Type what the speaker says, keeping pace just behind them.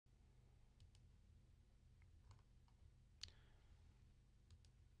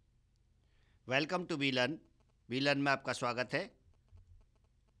Welcome to we learn में आपका स्वागत है।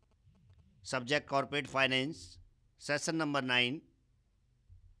 Subject corporate finance, session number 9।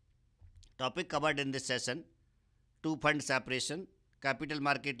 Topic covered in this session: to fund separation, capital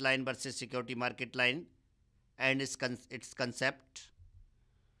market line versus security market line and its concept,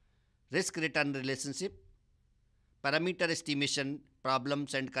 risk return relationship, parameter estimation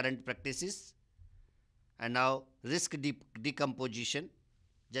problems and current practices, and now risk decomposition।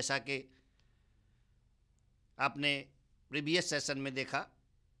 जैसा कि आपने previous session में देखा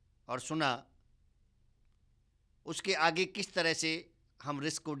और सुना, उसके आगे किस तरह से हम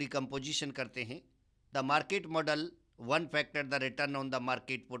रिस्क को डिकम्पोजिशन करते हैं। The market model, one factor the return on the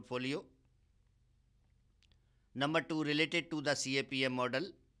market portfolio. Number 2, related to the CAPM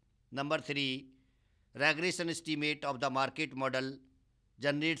model. Number 3, regression estimate of the market model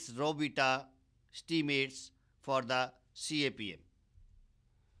generates raw beta estimates for the CAPM.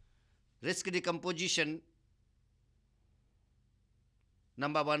 Risk decomposition.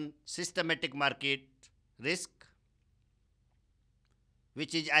 Number 1, systematic market risk,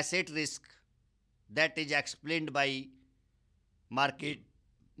 which is asset risk that is explained by market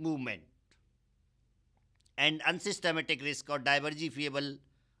movement, and unsystematic risk or divergifiable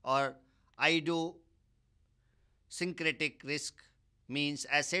or idiosyncratic risk means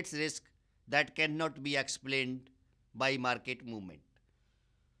assets risk that cannot be explained by market movement.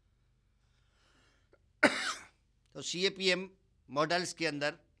 तो CAPM models के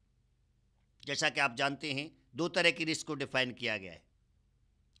अंदर, जैसा कि आप जानते हैं, दो तरह की रिस्क को डिफाइन किया गया है।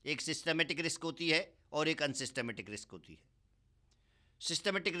 एक सिस्टमेटिक रिस्क होती है और एक अनसिस्टमेटिक रिस्क होती है।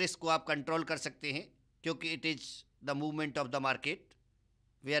 सिस्टमेटिक रिस्क को आप कंट्रोल कर सकते हैं क्योंकि it is the movement of the market,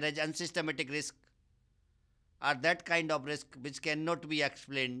 whereas unsystematic risk are that kind of risk which cannot be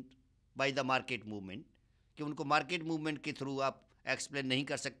explained by the market movement, कि उनको मार्केट मूवमेंट के थ्रू आप एक्सप्लेन नहीं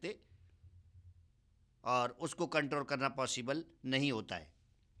कर सकते और उसको कंट्रोल करना पॉसिबल नहीं होता है।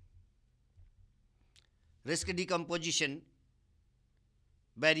 Risk decomposition,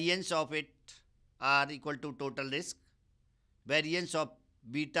 variance of it are equal to total risk, variance of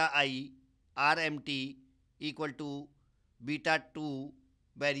beta I RMT equal to beta 2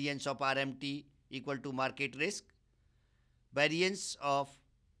 variance of RMT equal to market risk, variance of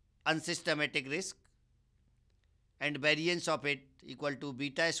unsystematic risk, and variance of it equal to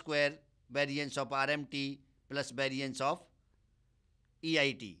beta square variance of RMT plus variance of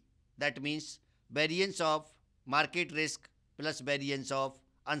EIT. That means variance of market risk plus variance of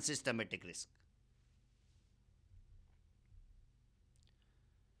unsystematic risk.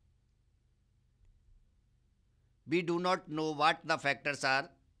 We do not know what the factors are.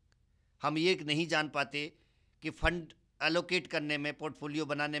 हम ये नहीं जान पाते कि fund allocate करने में, portfolio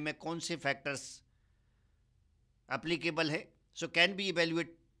बनाने में कौन से फैक्टर्स एप्लीकेबल है। So can be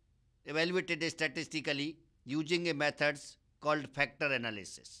evaluated statistically using a methods called factor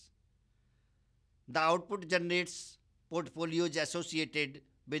analysis. The output generates portfolios associated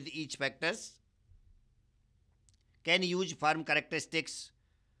with each factors, can use firm characteristics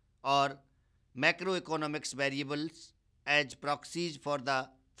or macroeconomics variables as proxies for the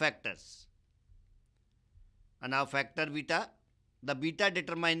factors. And now factor beta. The beta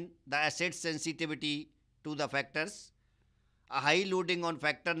determine the asset sensitivity to the factors. A high loading on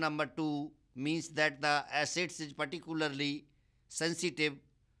factor number 2 means that the assets is particularly sensitive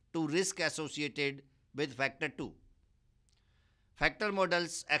to risk associated with factor 2. Factor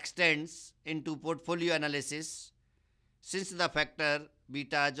models extends into portfolio analysis since the factor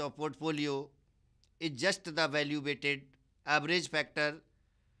betas of portfolio is just the value weighted average factor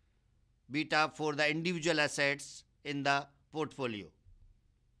beta for the individual assets in the portfolio.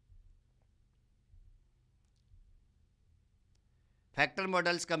 Factor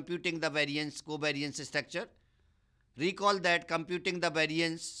models computing the variance covariance structure. Recall that computing the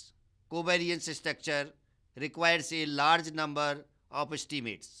variance covariance structure requires a large number of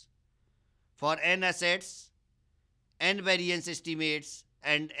estimates. For n assets, n variance estimates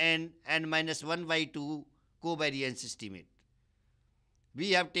and n minus 1 by 2 covariance estimate.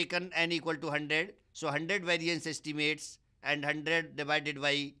 We have taken n equal to 100, so 100 variance estimates and 100 divided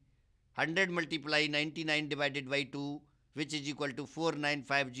by 100 multiply 99 divided by 2, which is equal to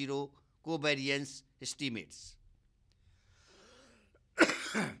 4950 covariance estimates.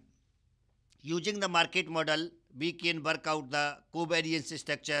 Using the market model, we can work out the covariance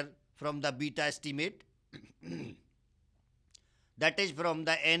structure from the beta estimate that is from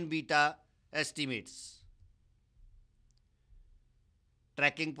the n beta estimates.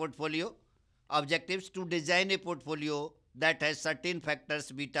 Tracking portfolio. Objectives: to design a portfolio that has certain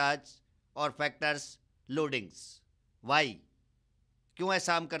factors betas or factors loadings. Why? क्यों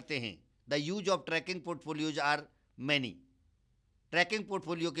ऐसा हम करते हैं? The use of tracking portfolios are many. Trekking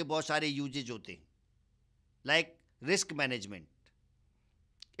portfolio के बहुत सारे usage होते हैं. Like risk management.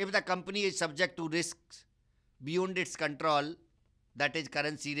 If the company is subject to risk beyond it's control, that is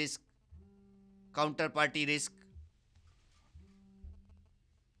currency risk, counter party risk,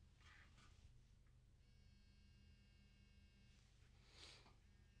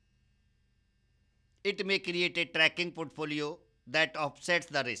 it may create a tracking portfolio that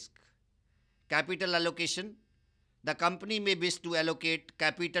offsets the risk. Capital allocation. The company may wish to allocate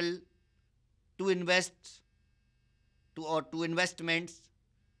capital to investments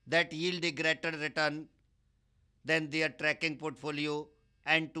that yield a greater return than their tracking portfolio,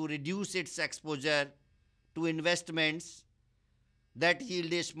 and to reduce its exposure to investments that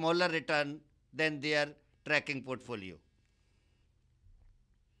yield a smaller return than their tracking portfolio.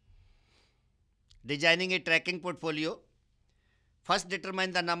 Designing a tracking portfolio. First,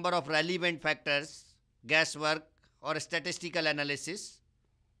 determine the number of relevant factors, guesswork or statistical analysis.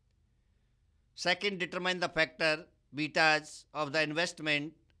 Second, determine the factor betas of the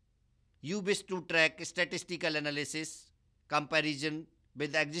investment you wish to track, statistical analysis, comparison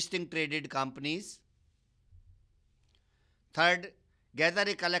with existing traded companies. Third, gather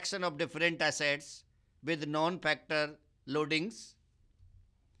a collection of different assets with non-factor loadings.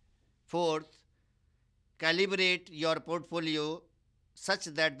 Fourth, calibrate your portfolio such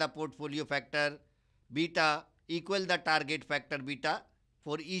that the portfolio factor beta equal the target factor beta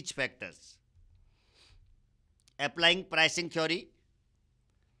for each factors. Applying pricing theory.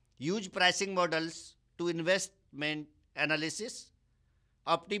 Use pricing models to investment analysis,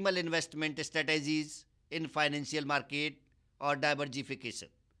 optimal investment strategies in financial market or diversification.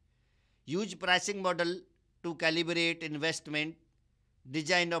 Use pricing model to calibrate investment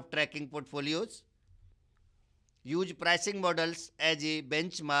design of tracking portfolios. Use pricing models as a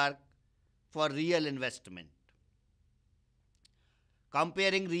benchmark for real investment.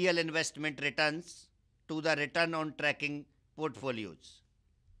 Comparing real investment returns to the return on tracking portfolios.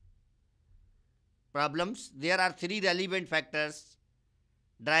 Problems. There are three relevant factors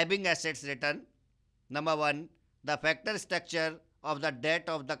driving assets return. Number one, the factor structure of the debt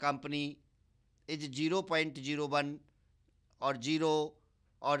of the company is 0.01 or 0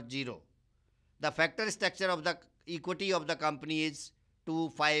 or 0. The factor structure of the equity of the company is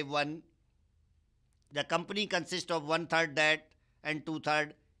 251. The company consists of 1/3 debt and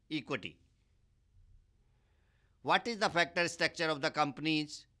 2/3 equity. What is the factor structure of the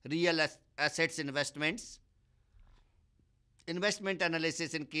company's real assets investments? Investment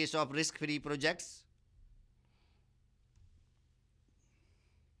analysis in case of risk-free projects.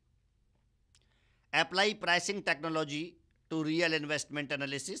 Apply pricing technology to real investment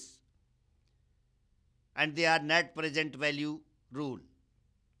analysis, and they are net present value rule.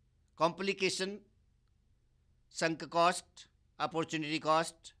 Complication, sunk cost, opportunity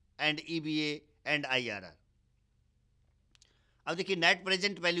cost, and EBA and IRR. अब देखिए net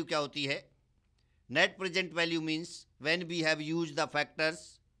present value क्या होती है. Net present value means when we have used the factors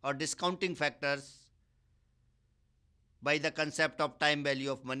और discounting factors by the concept of time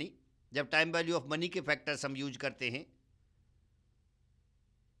value of money. जब time value of money के factors हम use करते हैं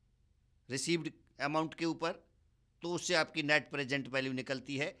रिसीव्ड अमाउंट के ऊपर, तो उससे आपकी नेट प्रेजेंट वैल्यू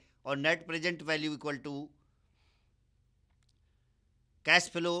निकलती है. और net present value equal to cash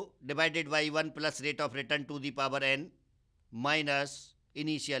flow divided by 1 plus rate of return to the power n minus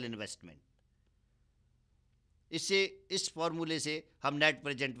initial investment. इससे इस फॉर्मूले से हम नेट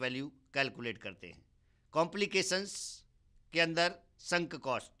प्रेजेंट वैल्यू कैलकुलेट करते हैं. कॉम्प्लिकेशंस के अंदर संक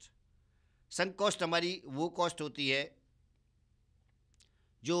कॉस्ट. संक कॉस्ट हमारी वो कॉस्ट होती है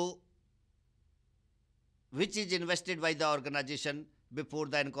जो which is invested by the organization before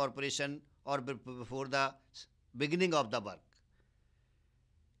the incorporation or before the beginning of the work.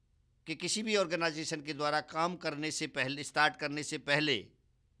 कि किसी भी ऑर्गेनाइजेशन के द्वारा काम करने से पहले, स्टार्ट करने से पहले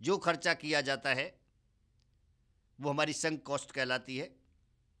जो खर्चा किया जाता है वो हमारी संक कॉस्ट कहलाती है.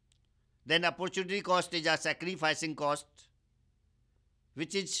 Then opportunity cost is a sacrificing cost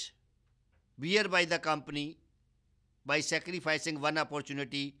which is beer by the company by sacrificing one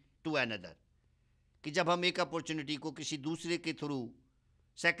opportunity to another. कि जब हम एक अपॉर्चुनिटी को किसी दूसरे के थ्रू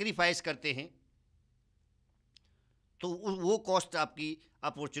सैक्रिफाइस करते हैं तो वो कॉस्ट आपकी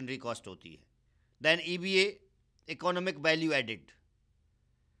अपॉर्चुनिटी कॉस्ट होती है. Then EBA, economic value added.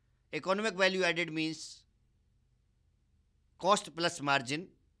 Economic value added means cost plus margin,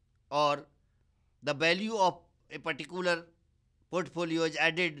 और the value of a particular portfolio is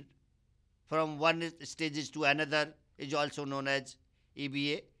added from one stages to another is also known as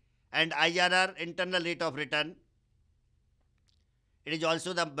EBA. And IRR, internal rate of return, It is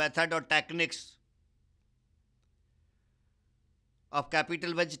also the method or techniques of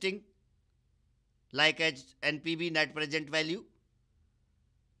capital budgeting, like as NPV, net present value.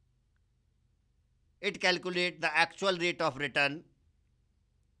 It calculates the actual rate of return,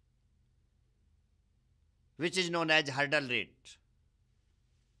 which is known as hurdle rate.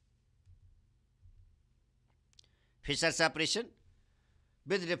 Fisher separation.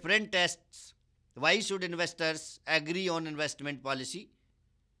 With different tests, why should investors agree on investment policy?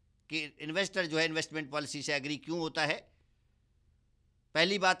 कि investor जो है investment policy से agree क्यों होता है?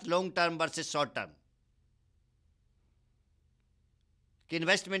 पहली बात, long term versus short term. कि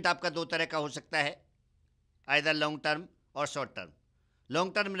इन्वेस्टमेंट आपका दो तरह का हो सकता है, आइदर लॉन्ग टर्म और short term.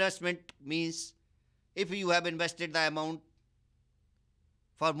 Long term investment means if you have invested the amount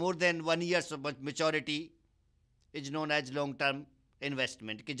for more than 1 year maturity is known as long term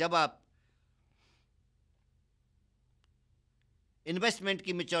investment. कि जब आप इन्वेस्टमेंट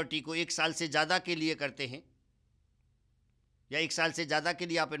की मेच्योरिटी को 1 साल से ज़्यादा के लिए करते हैं या 1 साल से ज़्यादा के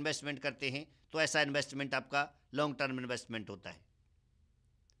लिए आप इन्वेस्टमेंट करते हैं, तो ऐसा इन्वेस्टमेंट आपका लॉन्ग टर्म इन्वेस्टमेंट होता है.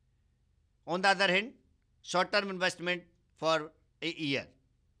 On the other hand, short term investment for a year,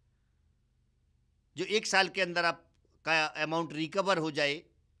 जो 1 साल के अंदर आपका अमाउंट रिकवर हो जाए,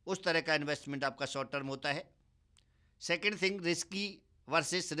 उस तरह का इन्वेस्टमेंट आपका शॉर्ट टर्म होता है. Second thing, risky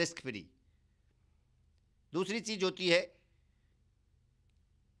versus risk free. दूसरी चीज होती है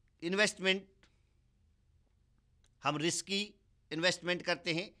इन्वेस्टमेंट, हम रिस्की इन्वेस्टमेंट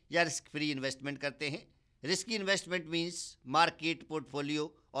करते हैं या रिस्क फ्री इन्वेस्टमेंट करते हैं. Risky investment means market portfolio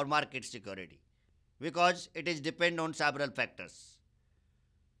और market security, because it is depend on several factors.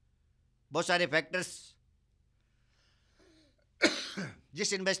 बहुत सारे फैक्टर्स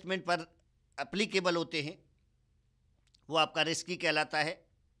जिस इन्वेस्टमेंट पर एप्लीकेबल होते हैं वो आपका रिस्की कहलाता है,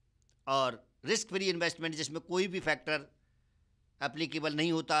 और रिस्क फ्री इन्वेस्टमेंट जिसमें कोई भी फैक्टर एप्लीकेबल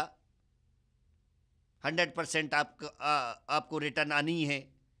नहीं होता, 100% आपको रिटर्न आनी है,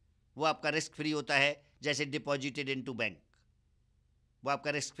 वो आपका रिस्क फ्री होता है. जैसे डिपॉजिटेड इनटू बैंक, वो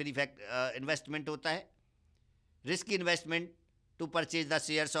आपका रिस्क फ्री इन्वेस्टमेंट होता है. Risky investment, to purchase the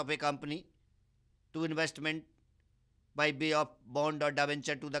shares of a company, to investment by way of bond or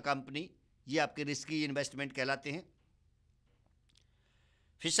debenture to the company, ये आपके रिस्की इन्वेस्टमेंट कहलाते हैं.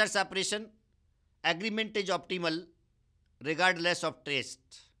 Fisher separation. Agreement is optimal regardless of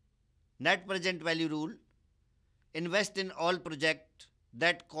taste. Net present value rule. Invest in all projects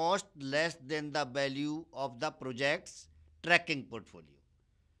that cost less than the value of the project's tracking portfolio.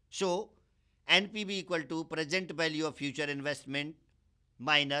 So, NPV equal to present value of future investment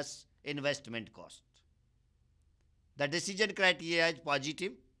minus investment cost. The decision criteria is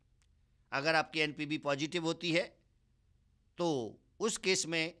positive. अगर आपकी NPV positive होती है तो उस case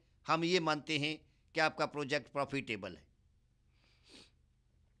में हम ये मानते हैं कि आपका प्रोजेक्ट प्रॉफिटेबल है.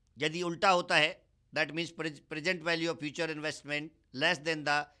 यदि उल्टा होता है, that means present value of future investment less than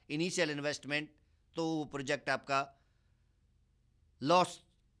the initial investment, तो वो प्रोजेक्ट आपका लॉस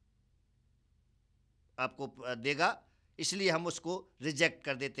आपको देगा, इसलिए हम उसको रिजेक्ट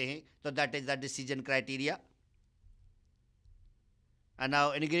कर देते हैं. तो that is the decision criteria. And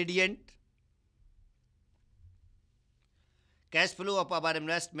now ingredient. Cash flow of our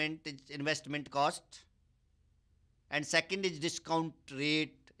investment is investment cost, and second is discount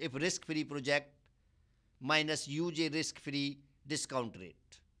rate if risk-free project minus use a risk-free discount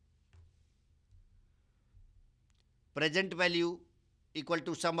rate. Present value equal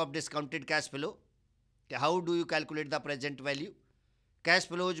to sum of discounted cash flow. How do you calculate the present value? Cash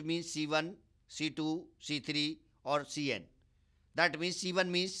flows means C1, C2, C3 और Cn. That means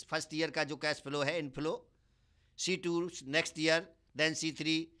C1 means first year का जो cash flow है inflow, C2 next year, then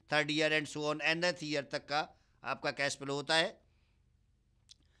C3 third year and so on nth year तक का आपका cash flow होता है.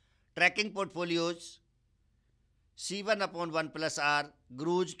 Trekking portfolios C1 upon 1 plus are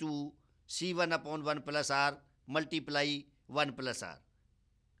grows to C1 upon 1 plus are multiply 1 plus are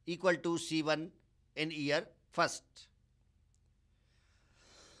equal to C1 in year first.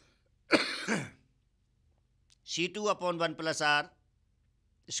 C2 upon 1 plus r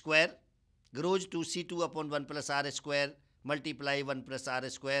square grows to C2 upon 1 plus r square multiply 1 plus r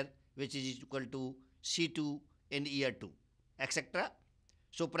square, which is equal to C2 in year 2, etc.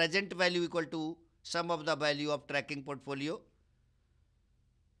 So present value equal to sum of the value of tracking portfolio.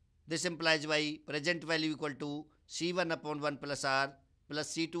 This implies by present value equal to C1 upon 1 plus r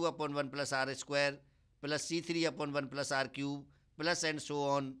plus C2 upon 1 plus r square plus C3 upon 1 plus r cube plus and so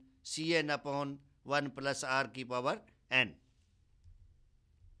on Cn upon 1 plus r की power n.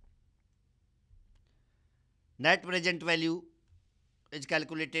 Net present value is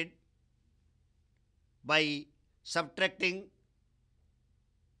calculated by subtracting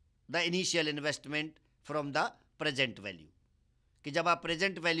the initial investment from the present value, कि जब आप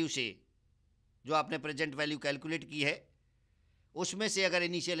present value से, जो आपने present value calculate की है, उसमें से अगर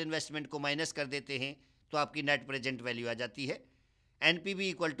इनिशियल इन्वेस्टमेंट को माइनस कर देते हैं तो आपकी नेट प्रेजेंट वैल्यू आ जाती है. NPV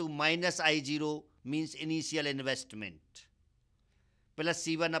equal to minus I0 means initial investment plus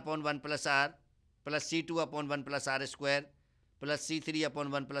C1 upon 1 plus R plus C2 upon 1 plus R square plus C3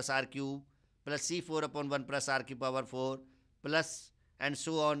 upon 1 plus R cube plus C4 upon 1 plus R की power 4 plus and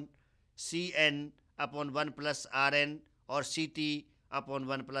so on Cn upon 1 plus Rn और Ct upon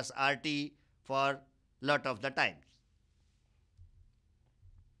 1 plus Rt for lot of the times.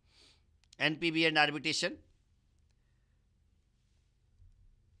 NPV and arbitration.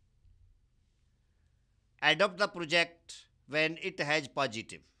 Adopt the project when it has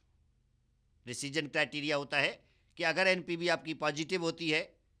positive. Decision criteria होता है कि अगर NPV आपकी positive होती है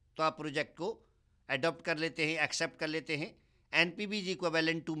तो आप प्रोजेक्ट को अडॉप्ट कर लेते हैं, एक्सेप्ट कर लेते हैं. NPV is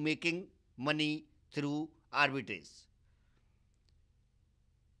equivalent to making money through arbitrage.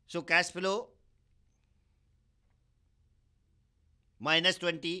 So cash flow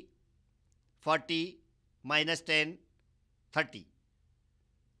 -20, 40, -10, 30.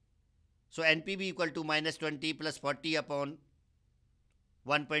 So NPV equal to -20 plus 40 upon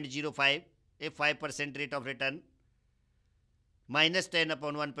 1.05 if 5% rate of return, -10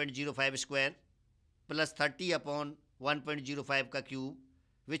 upon 1.05 square plus 30 upon 1.05 का cube,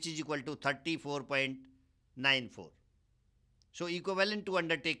 which is equal to 34.94. So equivalent to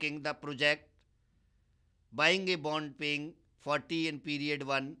undertaking the project, buying a bond paying 40 in period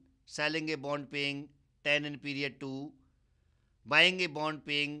 1, selling a bond paying 10 in period 2, buying a bond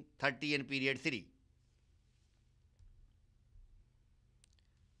paying 30 in period 3.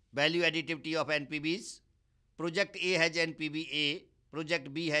 Value additivity of NPVs. Project A has NPV A,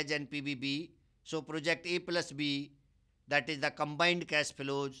 project B has NPV B. So project A plus B, that is the combined cash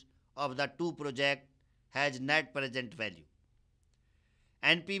flows of the two projects, has net present value.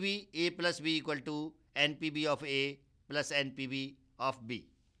 NPV A plus B equal to NPV of A plus NPV of B.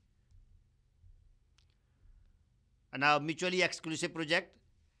 And now mutually exclusive project.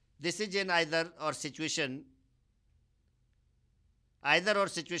 This is an either or situation. Either or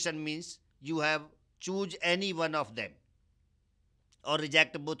situation means you have choose any one of them or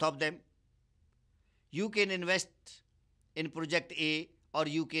reject both of them. You can invest in project A or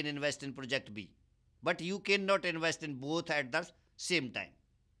you can invest in project B, but you cannot invest in both at the same time.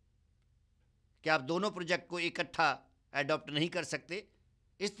 कि आप दोनों project को इकट्ठा adopt नहीं कर सकते.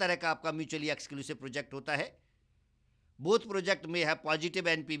 इस तरह का आपका म्यूचुअली एक्सक्लूसिव प्रोजेक्ट होता है. Both project may have positive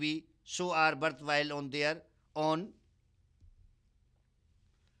NPV, so are worthwhile on their own.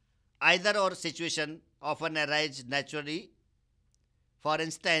 Either or situation often arise naturally. For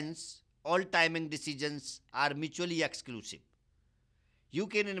instance, all timing decisions are mutually exclusive. You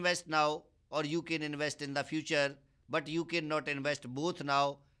can invest now or you can invest in the future, but you cannot invest both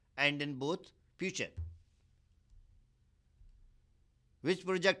now and in both future. Which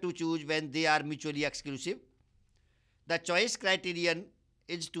project to choose when they are mutually exclusive? The choice criterion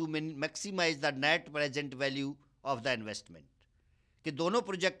is to maximize the net present value of the investment. कि दोनों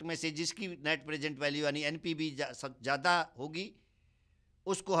project में से जिसकी net present value यानी NPV ज़्यादा होगी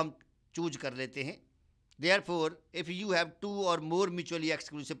उसको हम चूज कर लेते हैं. Therefore, if you have two or more mutually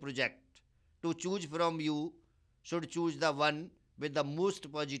exclusive projects to choose from, you should choose the one with the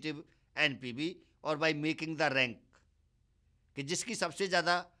most positive NPV or by making the rank. कि जिसकी सबसे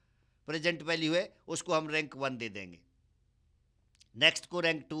ज़्यादा प्रेजेंट वैल्यू है उसको हम रैंक 1 दे देंगे, next को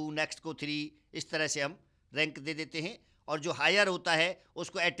rank 2, next को 3, इस तरह से हम रैंक दे देते हैं. और जो हायर होता है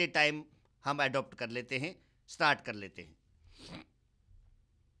उसको एट ए टाइम हम अडॉप्ट कर लेते हैं, स्टार्ट कर लेते हैं.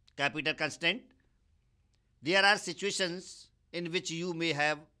 Capital constant. There are situations in which you may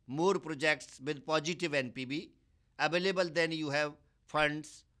have more projects with positive NPV available then you have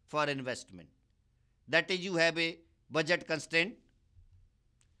funds for investment. That is you have a budget constraint.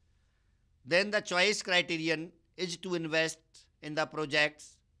 Then the choice criterion is to invest in the projects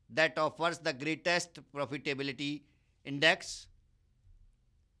that offers the greatest profitability index.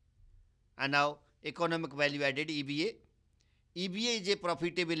 And now economic value added EVA. EVA is a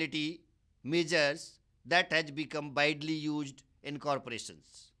profitability measures that has become widely used in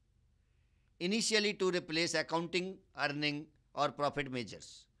corporations, initially to replace accounting earning or profit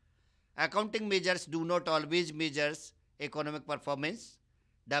measures. Accounting measures do not always measure economic performance.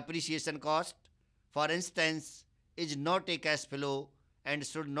 Depreciation cost, for instance, is not a cash flow and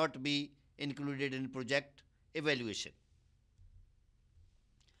should not be included in project evaluation.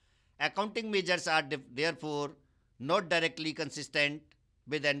 Accounting measures are therefore not directly consistent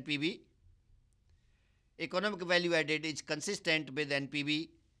with NPV. Economic value added is consistent with NPV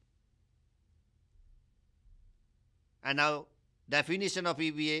And now definition of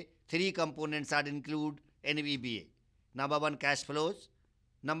EBA, three components are included in EBA. Number one, cash flows.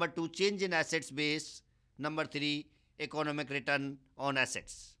 Number two, change in assets base. Number three, economic return on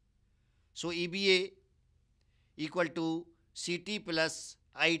assets. So EBA equal to CT plus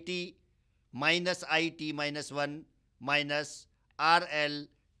IT minus IT minus 1 minus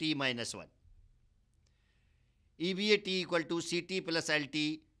RLT minus 1. EBA T equal to CT plus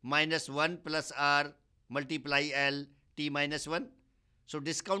LT minus 1 plus R multiply L T minus 1. So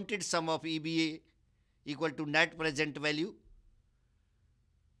discounted sum of EBA equal to net present value.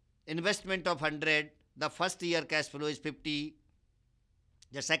 Investment of 100, the first year cash flow is 50,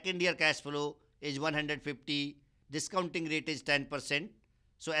 the second year cash flow is 150, discounting rate is 10%.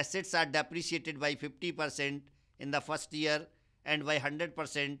 So assets are depreciated by 50% in the first year and by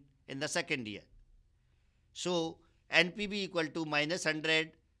 100% in the second year. So NPV equal to minus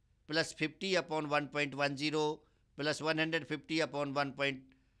 100 plus 50 upon 1.10 plus 150 upon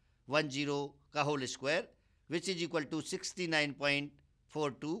 1.10 का whole square, which is equal to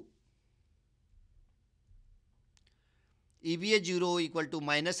 69.42. EBA 0 equal to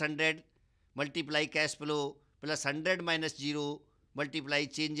minus 100 multiply cash flow plus 100 minus 0 multiply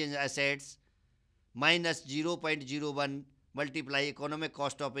change in assets minus 0.01 multiply economic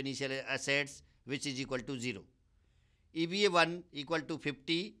cost of initial assets, which is equal to 0. EBA 1 equal to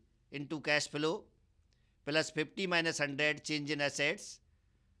 50 into cash flow plus 50 minus 100 change in assets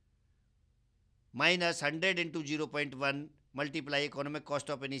minus 100 into 0.1 multiply economic cost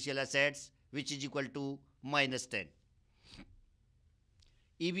of initial assets, which is equal to minus 10.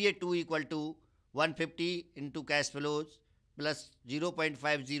 EBA 2 equal to 150 into cash flows plus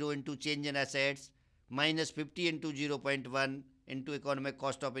 0.50 into change in assets minus 50 into 0.1 into economic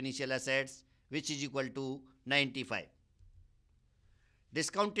cost of initial assets, which is equal to 95.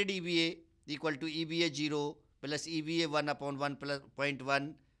 Discounted EBA equal to EBA 0 plus EBA 1 upon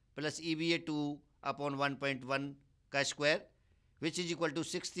 1.1 plus EBA 2 upon 1.1 का square, which is equal to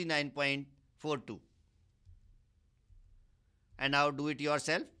 69.42. And now do it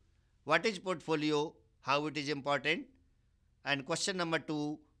yourself. What is portfolio? How it is important? And question number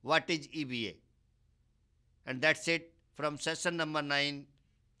 2, what is EBA? And that's it from session number 9.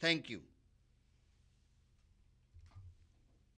 Thank you.